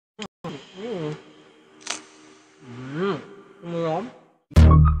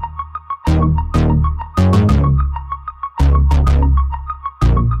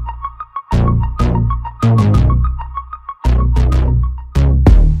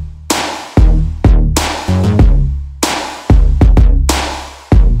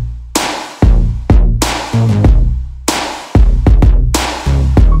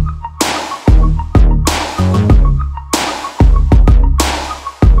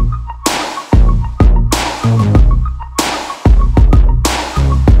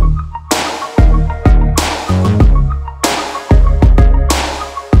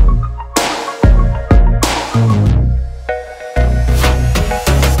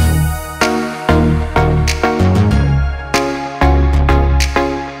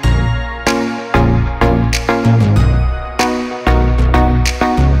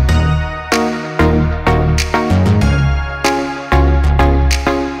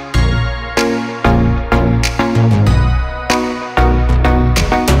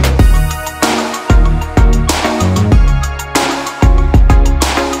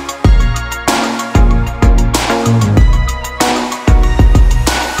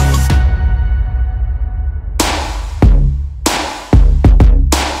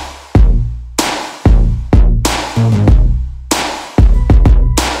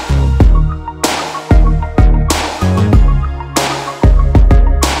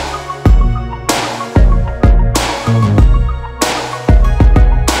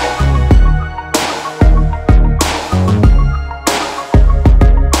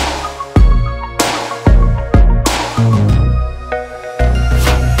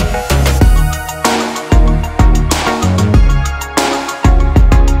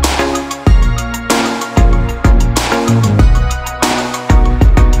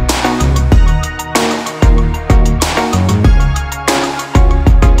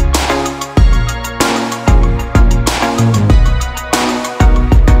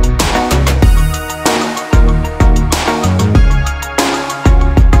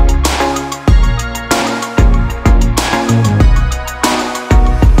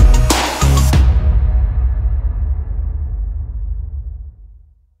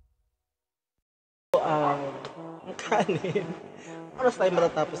kanin. Oras tayo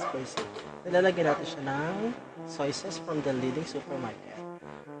matatapos guys. Nilalagyan natin siya ng soy sauce from the leading supermarket.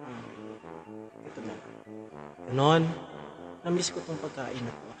 Ito na. Ganon. Namiss ko itong pagkain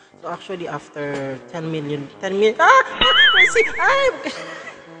na to. So actually after 10 million... Mercy!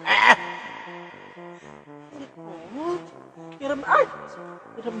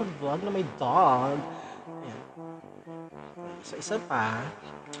 Hirap mag-vlog na may dog. Ayan. So isa pa.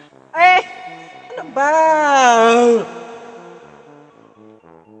 Ano ba?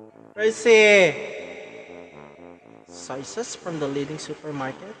 Mercy! Soy sauce from the leading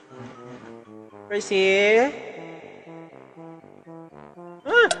supermarket. Mercy!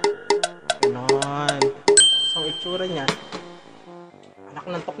 Ganon. So ang itsura niya. Anak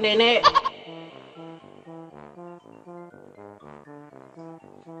ng toknene!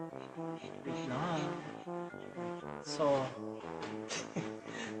 So,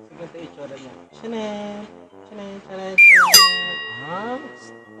 ganito yung itsura niya. Chanen! Chanen! Chanen! Chanen!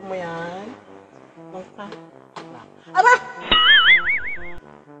 Gusto mo yan? Longka! Aba!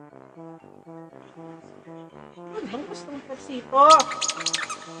 Bang gusto mong persito?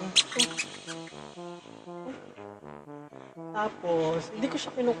 Tapos, hindi ko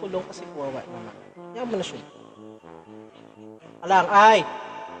siya kinukulong kasi kuwawa naman. Yan mo na siya. Alang, ay!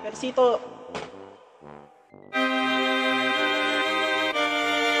 Persito!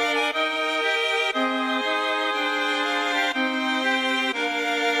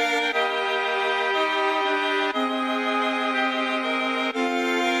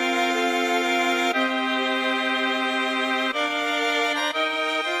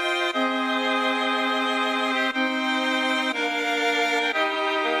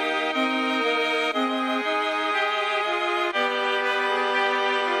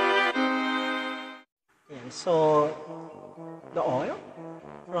 So, the oil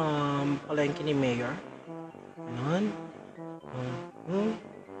from palengke ni Mayor. Ganun.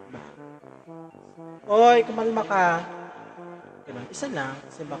 Oy, kumalma ka. Ganun. Isa lang,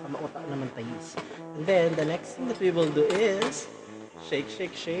 kasi baka mautak naman tayo. And then, the next thing that we will do is shake,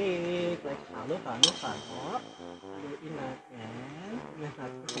 shake, shake. Like, halo, halo, halo. Haluin natin. Tignan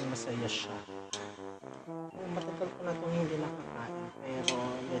natin kung masaya siya. Matagal ko na itong hindi nakakain. Pero,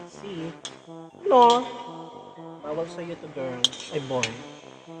 let's see. No. Bawal sa'yo to girl. Ay boy.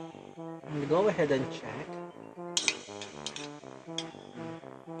 And go ahead and check.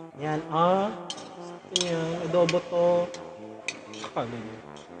 Yan. Sakto yan. Adobo to.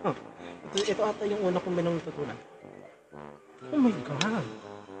 Ito ata yung una kong binang natutunan. Oh my god.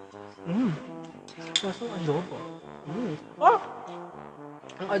 Masang adobo.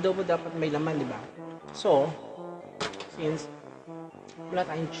 Ang adobo dapat may laman, di ba? So, since wala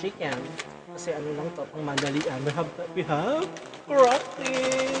tayong chicken, kasi ano lang to, pang madalian, we have crackling.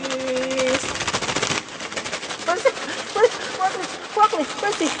 Crackling.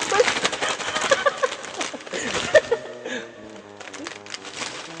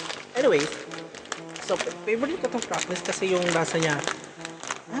 Anyways, so favorite ko tong crackling kasi yung lasa niya.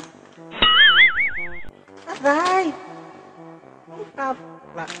 Aray!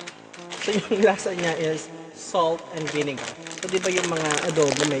 So yung lasa niya is salt and vinegar. So di ba yung mga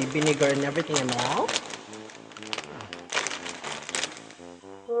adobo may vinegar and everything and all?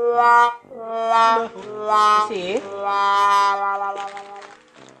 See?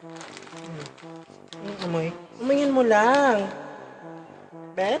 Amoy. Umingin mo lang.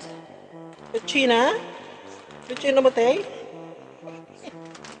 Bet? Kuchina? Kuchina mo, tay?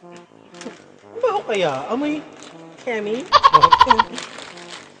 Ano ba kaya? Amoy kemi?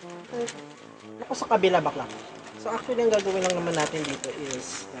 Ako sa kabila bakla. So actually ang gagawin lang naman natin dito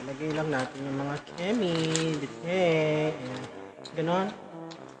is lalagay lang natin yung mga kemi, bitne, ganon.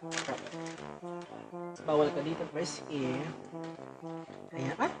 So, bawal ka dito, press here.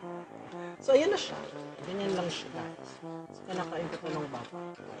 Ayan. So ayan na siya. Ganyan lang siya guys. So kinakain ko ito ng baka.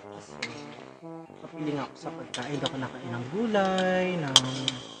 Kasi kapiling ako sa pagkain. Ako nakain ng gulay,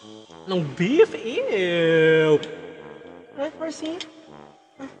 ng beef. Ew! Right, Percy?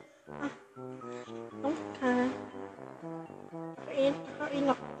 Kain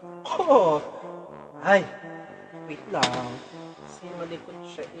ako. Ay, wait lang. Kasi malikot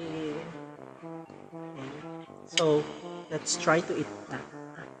siya eh. So, let's try to eat that.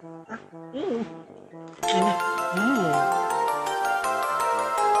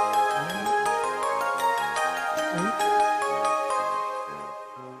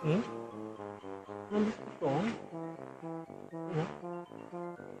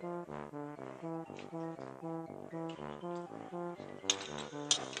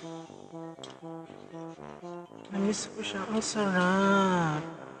 Namiss ko siya. Ang sarap.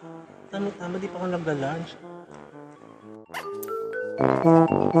 Tama-tama, di pa ako nagla-lunch.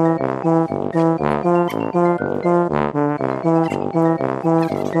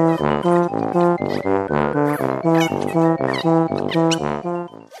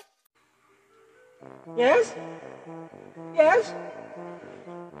 Yes? Yes?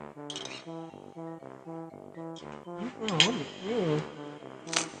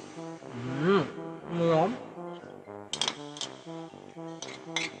 Mom?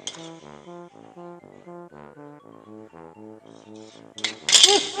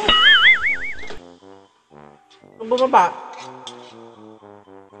 Ang bumaba.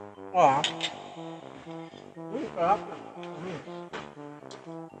 Ah. Sarap.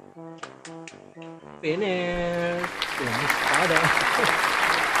 Finish. Finish. Tada.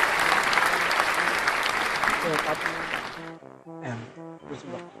 Sarap. Ayan. Gusto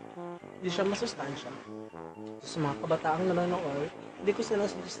ba? Hindi siya masustansya. Sa mga kabataang nanonood, hindi ko sila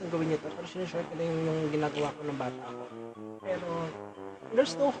suggest na gawin ito, pero sinishare ko na yung ginagawa ko ng bata ko. Pero,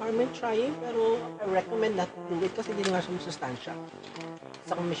 there's no harm in trying, pero I recommend not to do it kasi hindi nga siya masustansya.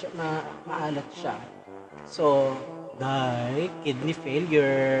 Sa kung maalat siya. So, kidney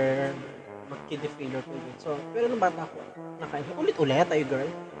failure. Mag-kidney failure ko yun. So, pero nung bata ko, nakain ko, ulit-ulit tayo girl.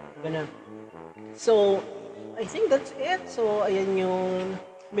 Ganun. So, I think that's it. So, ayan yung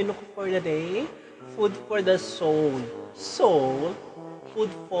menu ko for the day. Food for the soul. Soul, food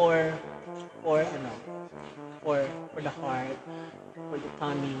for the heart, for the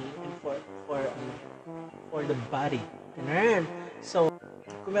tummy, and for the body. Ganun. So,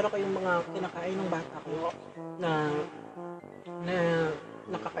 kung meron kayong mga kinakain ng bata ko na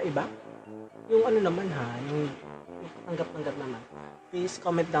nakakaiba, yung ano naman ha, yung tanggap-tanggap naman, please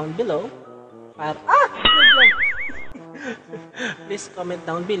comment down below para please comment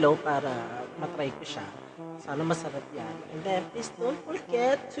down below para matry ko siya. Sana masarap yan. And then please don't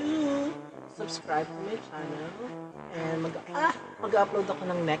forget to subscribe to my channel and mag-upload ako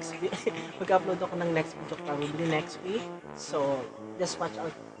ng next video probably next week. So just watch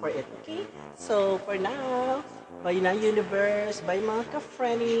out for it, okay? So for now, bye na universe, bye mga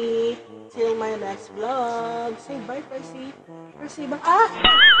ka-friendly, till my next vlog. Say bye, Percy. Percy ba?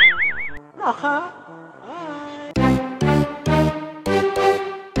 Naka